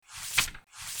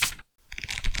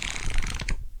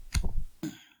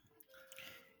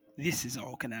This is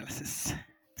Orc Analysis.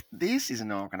 This is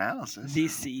an arc analysis.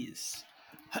 This is.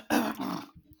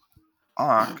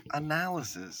 Arc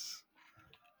analysis.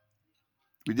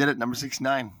 We did it, number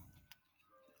 69.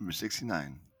 Number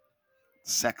 69.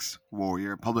 Sex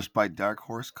Warrior, published by Dark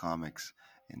Horse Comics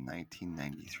in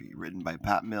 1993. Written by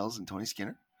Pat Mills and Tony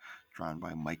Skinner. Drawn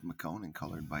by Mike McCone and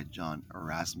colored by John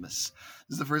Erasmus.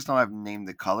 This is the first time I've named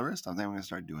the colorist. I think I'm going to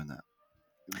start doing that.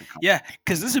 Yeah,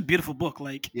 because this is a beautiful book.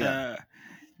 Like, Yeah.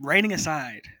 writing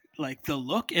aside, like the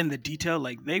look and the detail,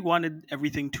 like they wanted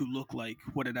everything to look like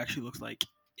what it actually looks like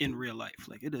in real life.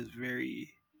 Like it is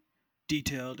very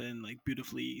detailed and like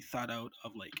beautifully thought out.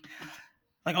 Of like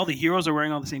all the heroes are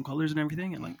wearing all the same colors and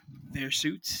everything, and like their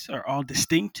suits are all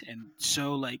distinct and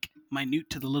so like minute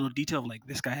to the little detail of like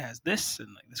this guy has this and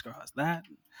like this girl has that.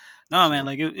 No man,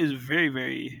 like it is very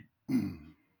very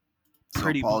So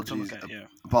pretty book to apologies, look at. Yeah.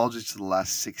 apologies to the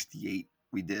last 68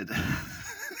 we did.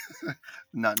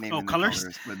 Not naming the colors?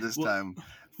 colors, but this Well, time,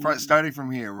 starting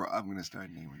from here, I'm going to start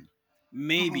naming.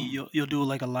 Maybe you'll do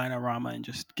like a line-orama and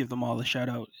just give them all a shout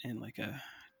out in like a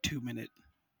 2-minute.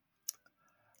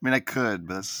 I mean, I could,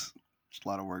 but that's just a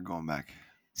lot of work going back.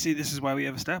 See, this is why we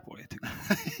have a stat boy to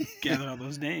gather all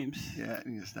those names. Yeah, I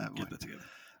need a stat boy. Get that together.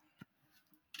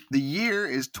 The year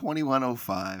is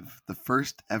 2105, the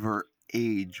first ever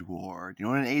age war. Do you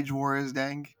know what an age war is,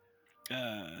 Dang?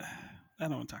 I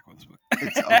don't want to talk about this book.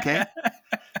 It's okay.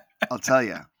 I'll tell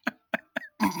you.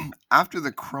 After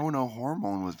the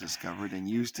chronohormone was discovered and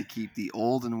used to keep the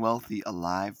old and wealthy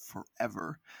alive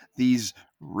forever, these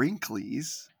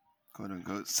wrinklies, quote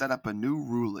unquote, set up a new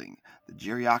ruling, the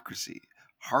geriocracy,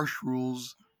 harsh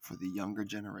rules for the younger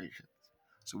generations.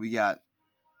 So we got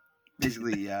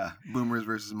basically boomers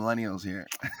versus millennials here.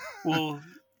 Well,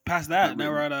 past that,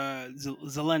 now we're at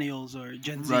Zillennials or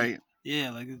Gen Z. Right. Yeah,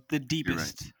 like the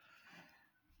deepest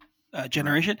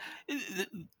generation.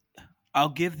 I'll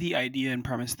give the idea and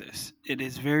premise this. It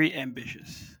is very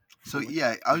ambitious. So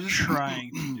yeah, I was just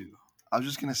trying to do. I was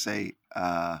just gonna say,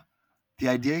 the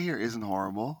idea here isn't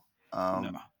horrible.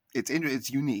 No. It's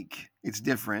unique. It's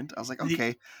different. I was like,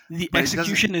 okay. The but it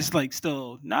execution is like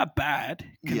still not bad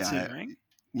considering.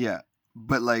 Yeah,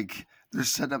 but like they're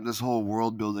setting up this whole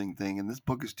world building thing, and this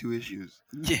book is 2 issues.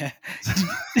 Yeah.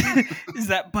 Is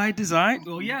that by design?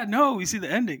 Well, yeah, no, we see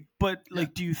the ending. But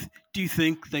like do you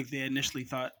think like they initially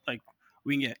thought like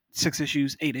we can get 6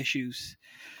 issues, 8 issues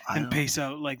and pace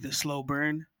out like the slow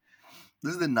burn?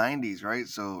 This is the 90s, right?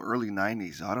 So early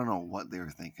 90s. So I don't know what they were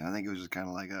thinking. I think it was just kind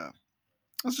of like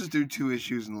let's just do 2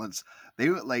 issues and they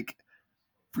were like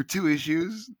for 2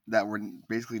 issues that were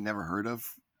basically never heard of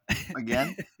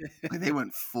again. Like they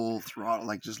went full throttle,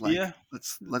 like just like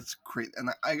let's create.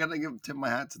 And I gotta tip my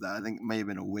hat to that. I think it may have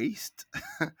been a waste.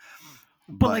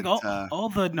 but like all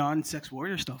the non-sex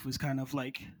warrior stuff was kind of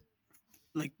like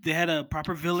they had a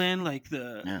proper villain, like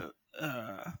the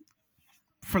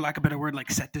for lack of a better word,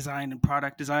 like set design and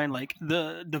product design, like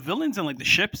the villains and like the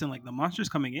ships and like the monsters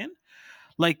coming in,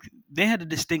 like they had a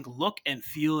distinct look and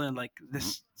feel, and like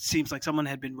this seems like someone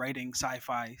had been writing sci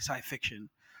fiction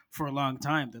for a long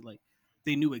time, that like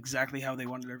they knew exactly how they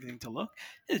wanted everything to look.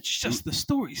 It's just the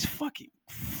story's fucking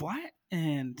flat,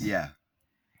 and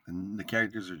and the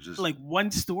characters are just like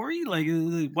one story, like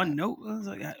one note,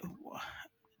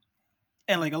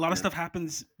 and like a lot of stuff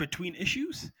happens between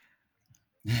issues.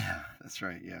 Yeah, that's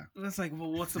right. Yeah, that's like,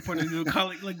 well, what's the point of doing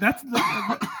calling? Like that's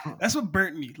what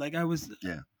burnt me. Like I was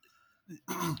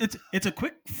It's a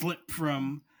quick flip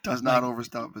from does not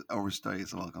overstay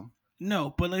its welcome.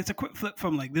 No, but like, it's a quick flip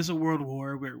from like this is a world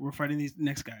war where we're fighting these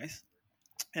next guys,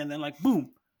 and then like boom,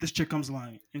 this chick comes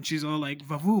along and she's all like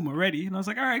vavoom already, and I was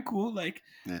like, all right, cool, like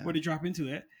where to drop into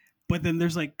it. But then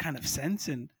there's like kind of sense,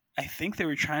 and I think they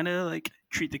were trying to like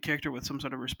treat the character with some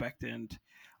sort of respect and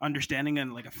understanding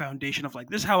and like a foundation of like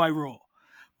this is how I roll.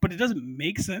 But it doesn't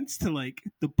make sense to like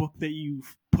the book that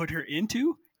you've put her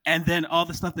into, and then all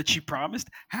the stuff that she promised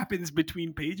happens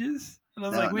between pages. And I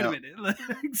was like, wait a minute.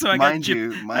 So I got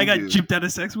gypped out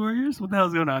of Sex Warriors? What the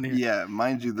hell's going on here? Yeah,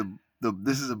 mind you,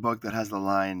 this is a book that has the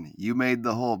line, "You made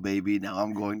the hole, baby. Now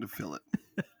I'm going to fill it."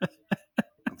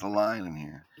 That's a line in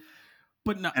here.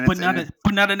 But not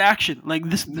an action. Like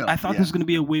this, I thought this was going to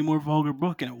be a way more vulgar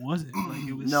book, and it wasn't. Like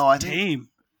it was tame.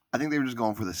 I think they were just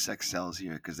going for the sex sells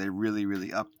here because they really,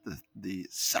 really upped the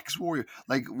Sex Warrior.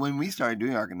 Like when we started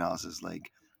doing arc analysis,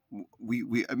 like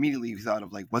we immediately thought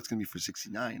of like what's going to be for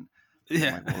 69.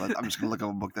 Yeah, I'm, like, well, I'm just gonna look up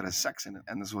a book that has sex in it,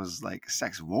 and this was like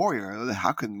Sex Warrior.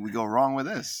 How can we go wrong with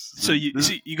this? So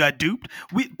you got duped.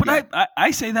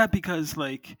 I say that because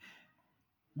like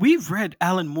we've read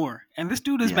Alan Moore, and this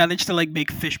dude has Yeah. managed to like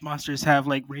make fish monsters have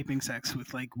like raping sex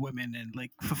with like women and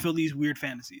like fulfill these weird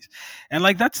fantasies, and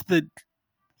like that's the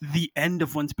end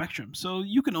of one spectrum. So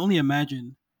you can only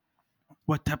imagine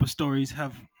what type of stories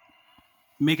have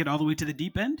make it all the way to the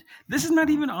deep end. This is not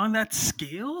even on that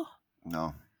scale.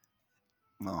 No.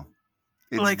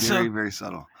 It's Like, very, so very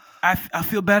subtle. I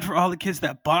feel bad for all the kids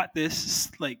that bought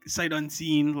this like sight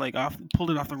unseen, like pulled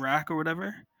it off the rack or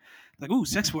whatever. Like, ooh,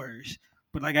 sex warriors.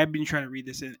 But like I've been trying to read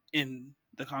this in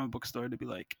the comic book store to be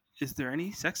like, is there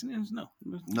any sex in it? No,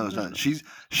 No, it's not.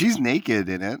 She's naked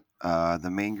in it. The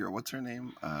main girl, what's her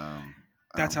name?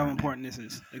 That's how important this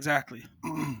is. Exactly.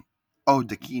 Oh,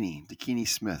 Dakini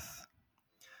Smith.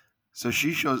 So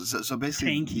she shows. So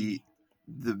basically,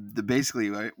 the basically,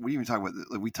 right, we even talk about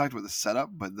we talked about the setup,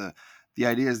 but the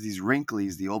idea is these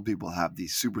wrinklies, the old people have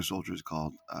these super soldiers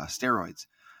called steroids,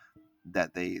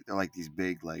 that they're like these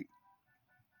big like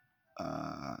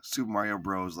Super Mario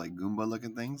Bros. Like Goomba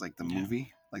looking things, like the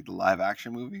movie, like the live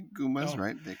action movie Goombas,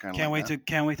 right? They kind of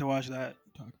can't wait to watch that.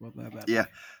 Talk about that. Yeah,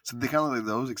 so they kind of look like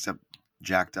those, except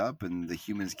jacked up, and the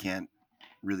humans can't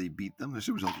really beat them. They're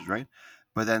super soldiers, right?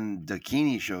 But then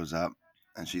Dakini shows up,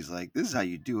 and she's like, "This is how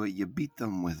you do it. You beat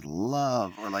them with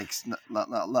love, or like not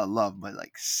love, but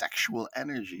like sexual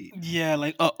energy." Yeah,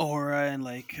 like a aura and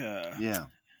like Yeah,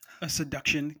 a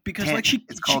seduction, because like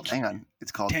it's called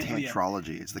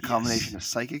tantrology. It's the combination of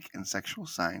psychic and sexual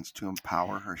science to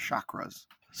empower her chakras.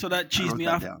 So that cheesed me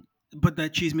off, but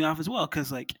that cheesed me off as well,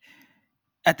 because like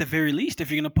at the very least, if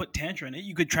you're gonna put tantra in it,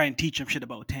 you could try and teach them shit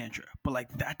about tantra, but like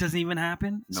that doesn't even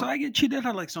happen. Nope. So I get cheated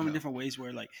out like so many different ways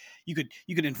where like you could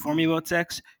inform me about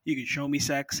sex, you could show me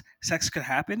sex could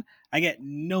happen. I get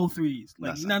no threes,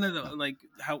 like none of the like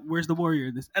where's the warrior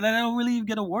in this, and I don't really even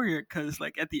get a warrior because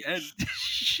like at the end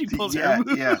she pulls her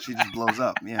move. Yeah, she just blows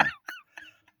up. Yeah.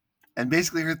 And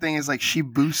basically her thing is like she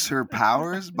boosts her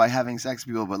powers by having sex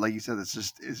with people, but like you said, it's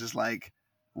just like,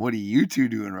 what are you two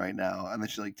doing right now? And then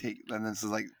she like and then this is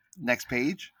like next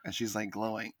page, and she's like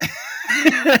glowing.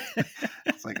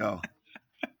 It's like, oh,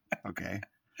 okay,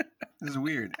 this is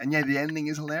weird, and yeah, the ending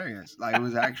is hilarious. I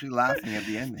was actually laughing at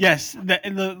the ending. Yes,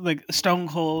 the like stone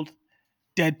cold,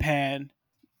 deadpan,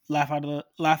 laugh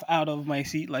out of my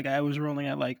seat, like I was rolling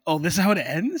at like, oh, this is how it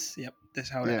ends. Yep, this is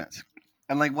how it ends.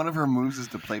 And like one of her moves is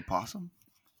to play possum.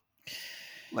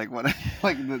 Like what?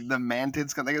 Like the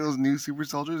mantids, like those new super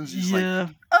soldiers, and she's like,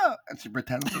 oh, and she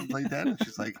pretends to play dead, and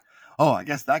she's like, oh, I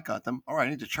guess that got them. All right,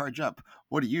 I need to charge up.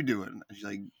 What are you doing? And she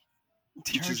like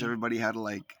teaches everybody how to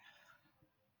like.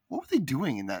 What were they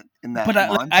doing in that but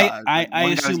montage? I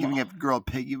one assume, guy was giving a girl a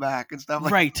piggyback and stuff.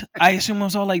 Like, right. I assume it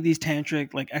was all like these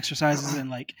tantric like exercises and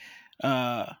like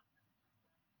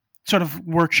sort of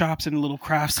workshops and little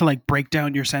crafts to like break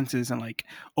down your senses and like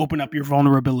open up your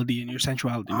vulnerability and your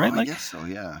sensuality, right? Like, I guess so,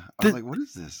 yeah. I was like, what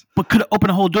is this? But could open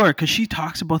a whole door, because she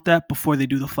talks about that before they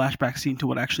do the flashback scene to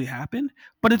what actually happened.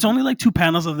 But it's only like 2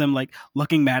 panels of them like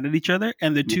looking mad at each other,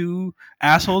 and the 2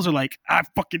 assholes are like, I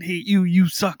fucking hate you, you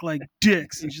suck like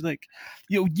dicks. And she's like,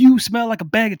 yo, you smell like a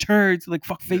bag of turds, like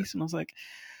fuck face. And I was like,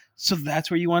 so that's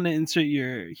where you want to insert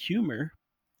your humor,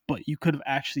 but you could have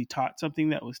actually taught something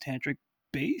that was tantric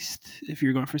based if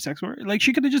you're going for sex work. Like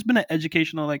she could have just been an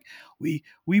educational, like we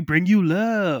bring you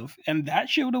love, and that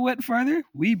shit would have went farther.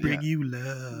 We bring you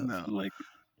love.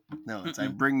 No, it's I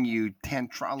bring you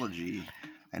tantrology,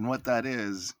 and what that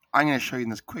is, I'm going to show you in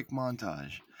this quick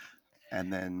montage.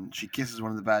 And then she kisses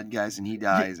one of the bad guys, and he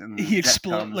dies, and he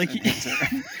explodes. Like,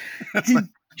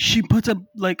 she puts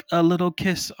a little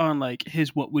kiss on like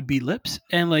his what would be lips,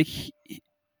 and like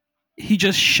he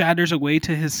just shatters away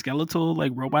to his skeletal,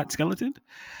 like robot skeleton.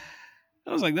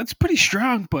 I was like, that's pretty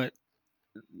strong, but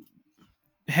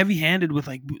heavy-handed with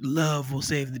like love will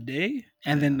save the day,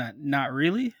 and then not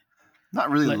really.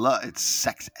 Not really like, love. It's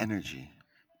sex energy.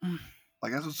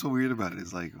 Like that's what's so weird about it.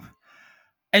 Is like,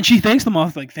 and she thanks them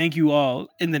all, like thank you all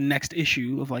in the next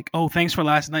issue of like, oh, thanks for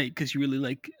last night because you really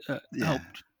like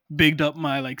helped bigged up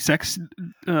my like sex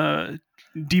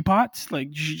depots. Like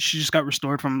she just got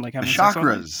restored from like having the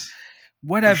chakras.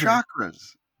 Whatever. The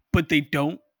chakras. But they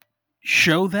don't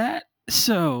show that.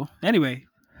 So anyway.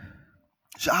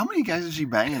 So how many guys is she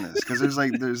banging this? Because there's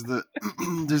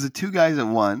the 2 guys at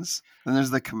once, then there's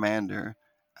the commander,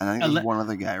 and I think there's one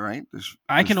other guy, right?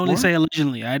 I can only say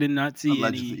allegedly. I did not see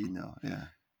allegedly, any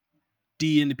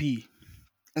D and the P.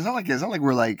 It's not like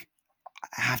we're like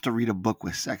have to read a book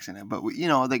with sex in it, but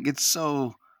like it's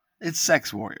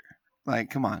sex warrior. Like,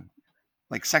 come on.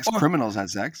 Like sex criminals had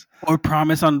sex. Or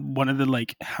promise on one of the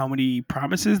like how many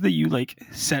promises that you like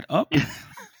set up.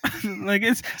 Like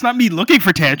it's not me looking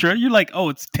for tantra. You're like, oh,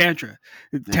 it's tantra,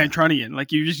 it's Yeah. Tantronian.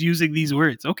 Like you're just using these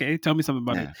words. Okay, tell me something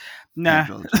about Yeah. it. Nah.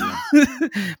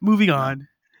 Tantra, Moving No. on.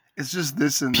 It's just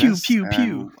this and Pew this, pew and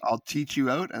pew. I'll teach you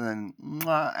out, and then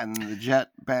mwah, and then the jet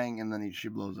bang, and then she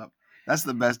blows up. That's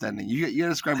the best ending. You gotta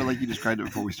describe it like you described it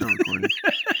before we start recording,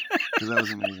 because that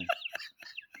was amazing.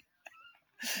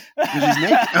 'Cause she's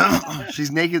naked.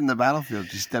 She's naked in the battlefield.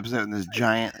 She steps out in this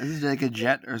giant. Is it like a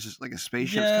jet or is it like a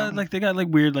spaceship? Yeah, coming? like they got like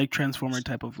weird like transformer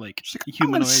type of like She's like,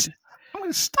 humanoid. I'm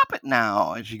gonna stop it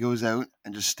now. And she goes out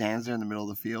and just stands there in the middle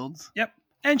of the field. Yep.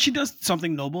 And she does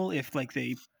something noble if like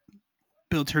they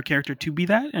build her character to be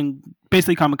that, and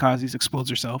basically kamikazes, explodes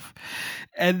herself,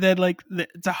 and then like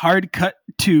it's a hard cut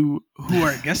to who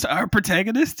are I guess our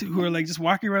protagonists who are like just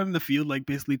walking around in the field like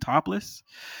basically topless,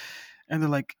 and they're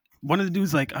like one of the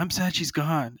dudes like, I'm sad she's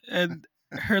gone, and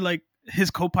her like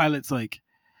his co-pilot's like,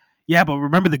 yeah, but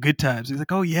remember the good times. He's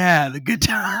like, oh yeah, the good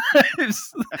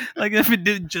times. Like if it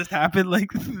didn't just happen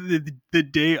like the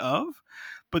day of,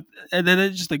 but and then it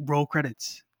just like roll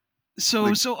credits. So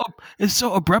Like- it's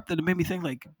so abrupt that it made me think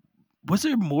like, was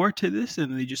there more to this?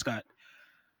 And they just got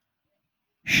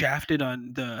shafted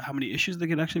on the how many issues they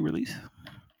could actually release.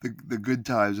 The good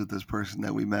times with this person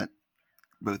that we met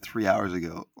about 3 hours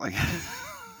ago. Like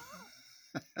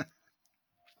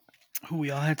Who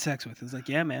we all had sex with. It's like,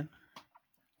 yeah, man.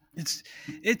 It's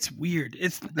weird.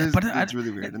 It's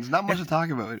really weird. And there's not much to talk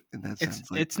about in that sense.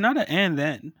 Like, it's not an and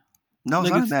then. no, it's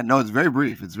like not that. No, it's very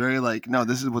brief. It's very like, no,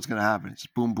 this is what's gonna happen. It's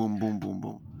boom, boom, boom, boom,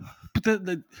 boom. But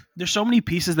there's so many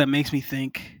pieces that makes me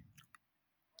think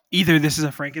either this is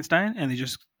a Frankenstein and they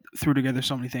just threw together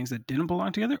so many things that didn't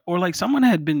belong together, or like someone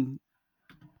had been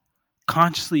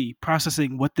consciously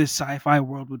processing what this sci-fi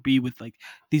world would be with like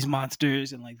these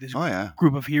monsters and like this Oh yeah.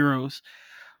 group of heroes.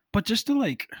 But just to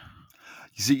like,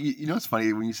 You see, you know what's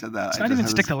funny when you said that? it's not even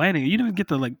stick the landing. You didn't even get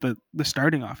the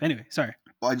starting off. Anyway, sorry.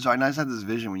 Well, I just had this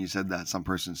vision when you said that some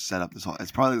person set up this whole.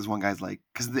 It's probably this one guy's like,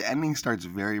 because the ending starts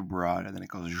very broad and then it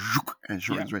goes zook, and it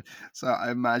shortens right. So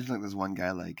I imagine like this one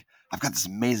guy like, I've got this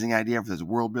amazing idea for this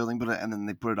world building, but and then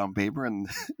they put it on paper, and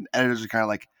the editors are kind of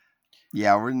like,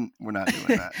 yeah, we're not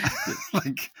doing that.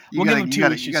 Like We'll give him 2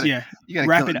 issues. Yeah, you gotta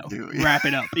wrap kill it up. too. Wrap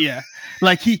it up. Yeah,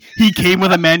 like he came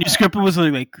with a manuscript that was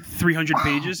like 300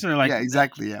 pages, and they're like, yeah,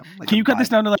 exactly. Yeah. Like can a you cut this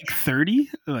Bible, down to like 30?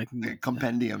 They're like, like a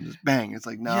compendium, just bang. It's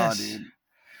like, no, Yes. dude,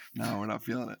 no, we're not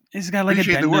feeling it. it's got like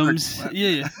Appreciate the work, addendums. but-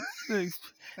 Yeah.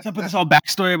 So I put this all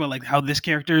backstory about like how this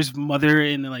character's mother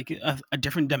in like a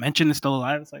different dimension is still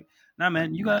alive. It's like, nah,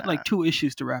 man, you got like 2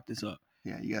 issues to wrap this up.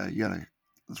 Yeah, you gotta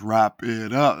let's wrap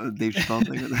it up. Dave Chappelle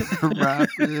thing. Wrap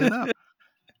it up.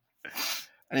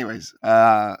 Anyways,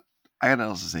 I got nothing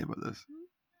else to say about this.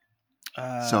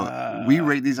 So we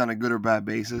rate these on a good or bad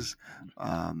basis.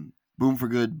 Boom for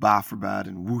good, bah for bad,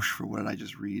 and whoosh for what did I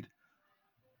just read.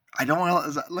 I don't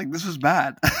want to like this was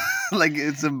bad. Like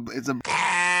it's a.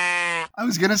 I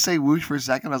was gonna say whoosh for a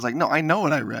second. I was like, no, I know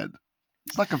what I read.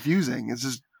 It's not confusing. It's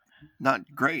just not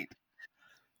great.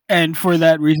 And for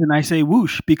that reason, I say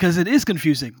whoosh because it is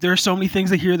confusing. There are so many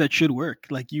things here that should work.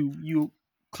 Like you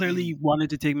clearly wanted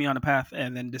to take me on a path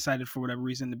and then decided for whatever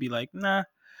reason to be like, nah.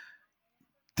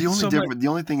 The only the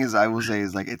only thing is I will say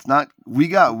is like it's not. We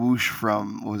got whoosh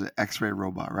from what was it, X-Ray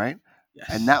Robot, right? Yes.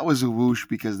 And that was a whoosh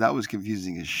because that was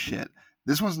confusing as shit.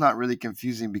 This one's not really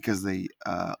confusing because they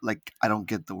like I don't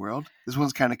get the world. This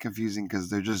one's kind of confusing because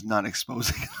they're just not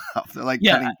exposing enough. They're like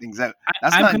cutting things out.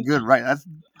 That's not good, right?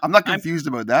 I'm not confused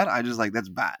about that. I just like that's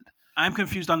bad. I'm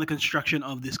confused on the construction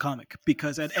of this comic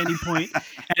because at any point,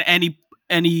 at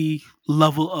any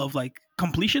level of like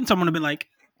completion, someone would be like,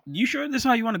 "You sure this is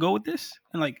how you want to go with this?"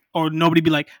 And like, or nobody be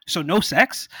like, "So no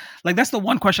sex?" Like that's the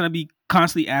one question I'd be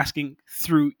constantly asking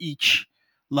through each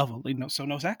level. Like, so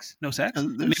no sex, no sex.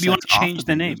 Maybe you want to change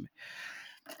the name.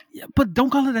 Yeah, but don't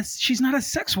call it a. She's not a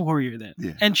sex warrior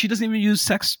then, and she doesn't even use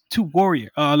sex to warrior.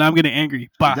 Oh, now I'm getting angry.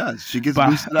 Bah. She does. She gets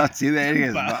boosted up. See, there it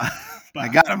is. Bah. I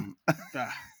got him.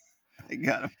 I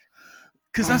got him.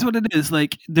 Because that's what it is.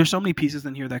 Like, there's so many pieces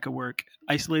in here that could work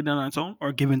isolated on its own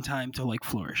or given time to like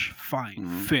flourish. Fine,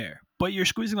 fair. But you're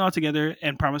squeezing it all together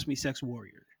and promise me sex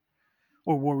warrior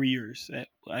or warriors.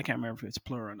 I can't remember if it's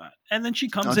plural or not. And then she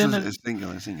comes in. It's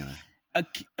singular.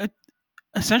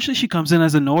 Essentially, she comes in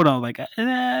as a know-it-all. Like,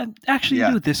 actually,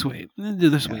 do it this way. Do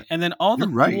this way. And then all the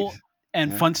cool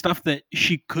and fun stuff that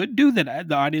she could do that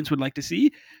the audience would like to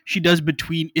see, she does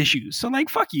between issues. So, like,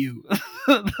 fuck you.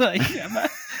 Like, I'm not,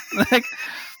 like,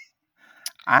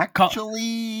 actually,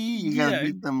 you gotta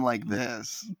beat them like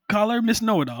this. Call her Miss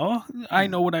Know-It-All. I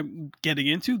know what I'm getting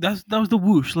into. That was the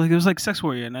whoosh. Like, it was like sex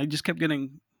warrior, and I just kept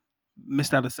getting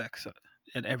missed out of sex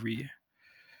at every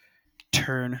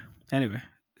turn. Anyway,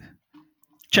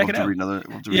 Check it out. We'll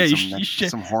have to read you should.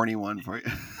 some horny one for you.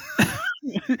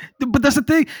 But that's the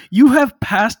thing. You have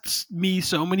passed me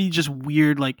so many just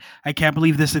weird, like, I can't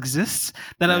believe this exists,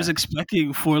 that I was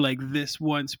expecting for like this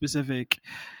one specific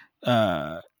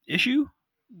episode.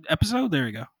 There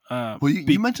we go. Well,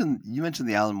 you mentioned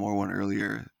the Alan Moore one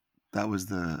earlier. That was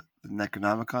the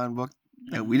Necronomicon book.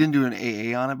 We didn't do an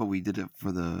AA on it, but we did it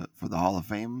for the Hall of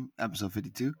Fame episode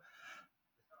 52.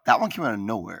 That one came out of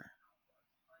nowhere.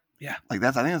 Yeah, like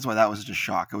I think that's why that was such a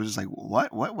shock. It was just like, what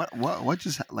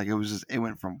just, like, it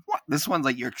went from what, this one's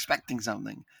like you're expecting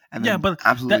something, and then but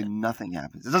absolutely nothing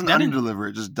happens. It doesn't underdeliver.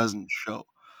 It just doesn't show.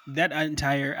 That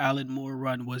entire Alan Moore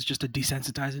run was just a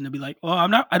desensitizing to be like, oh,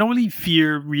 I don't really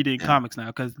fear reading comics now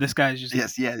because this guy's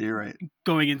just you're right,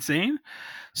 going insane.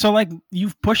 So like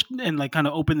you've pushed and like kind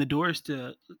of opened the doors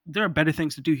to there are better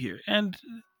things to do here, and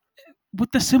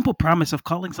with the simple promise of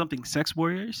calling something Sex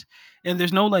Warriors, and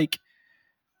there's no like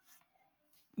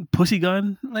pussy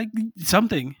gun, like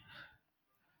something.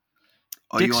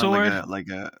 Oh, Dick Sword,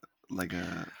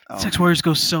 Sex Warriors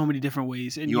go so many different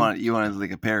ways, and you want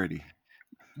like a parody.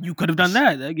 You could have done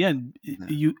that again.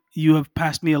 Yeah. You have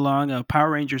passed me along a Power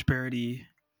Rangers parody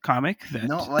comic. That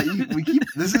no, like we keep.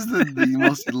 This is the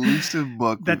most elusive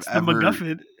book that's the ever,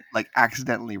 MacGuffin. Like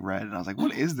accidentally read, and I was like,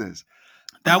 "What is this?"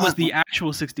 That was the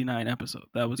actual 69 episode.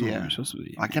 That was what we were supposed to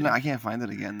be. I can't find it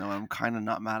again though. I'm kind of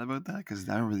not mad about that because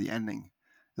I remember the ending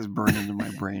just burned into my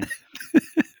brain.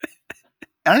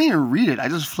 I didn't even read it. I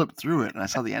just flipped through it and I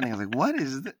saw the ending. I was like, "What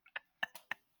is it?"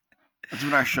 That's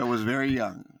when our show was very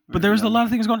young. But there was a lot of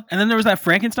things going on. And then there was that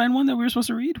Frankenstein one that we were supposed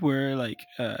to read where like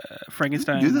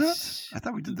Frankenstein. Did we do that? I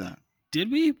thought we did that. Did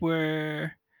we?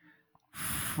 Where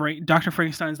Dr.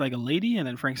 Frankenstein's like a lady and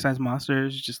then Frankenstein's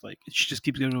monsters just like she just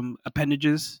keeps giving them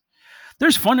appendages.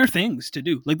 There's funner things to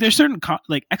do. Like there's certain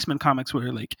like X-Men comics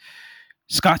where like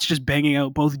Scott's just banging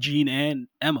out both Jean and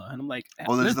Emma. And I'm like,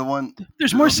 well, there's the one.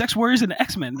 There's more Sex Warriors in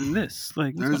X-Men than this.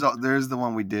 Like there's the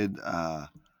one we did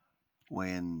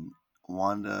when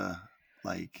Wanda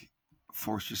like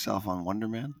forced herself on Wonder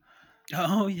Man.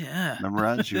 Oh yeah,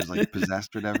 remember that? She was like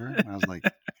possessed or whatever. And I was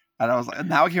like,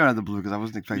 now it came out of the blue because I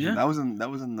wasn't expecting. Yeah. That was in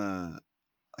the,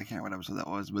 I can't remember what episode that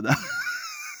was, but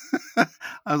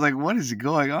I was like, what is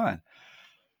going on?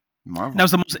 Marvel. That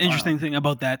was the most interesting thing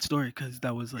about that story because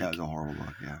that was like it was a horrible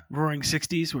book. Yeah, Roaring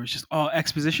 60s where it's just all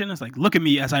exposition. It's like, look at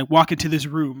me as I walk into this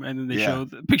room, and then they show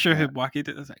the picture of him walking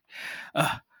into. It's like,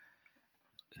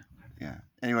 yeah.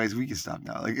 Anyways, we can stop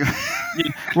now. Like,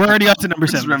 we're already up to number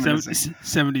 70.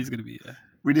 70 is gonna be.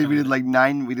 We did like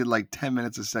 9. We did like 10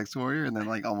 minutes of Sex Warrior, and then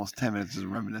like almost 10 minutes just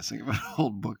reminiscing about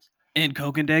old books. In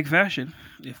Coke and Dag fashion,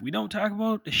 if we don't talk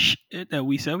about the shit that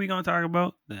we said we're gonna talk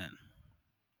about, then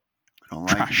we don't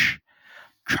like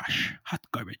trash, hot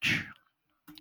garbage.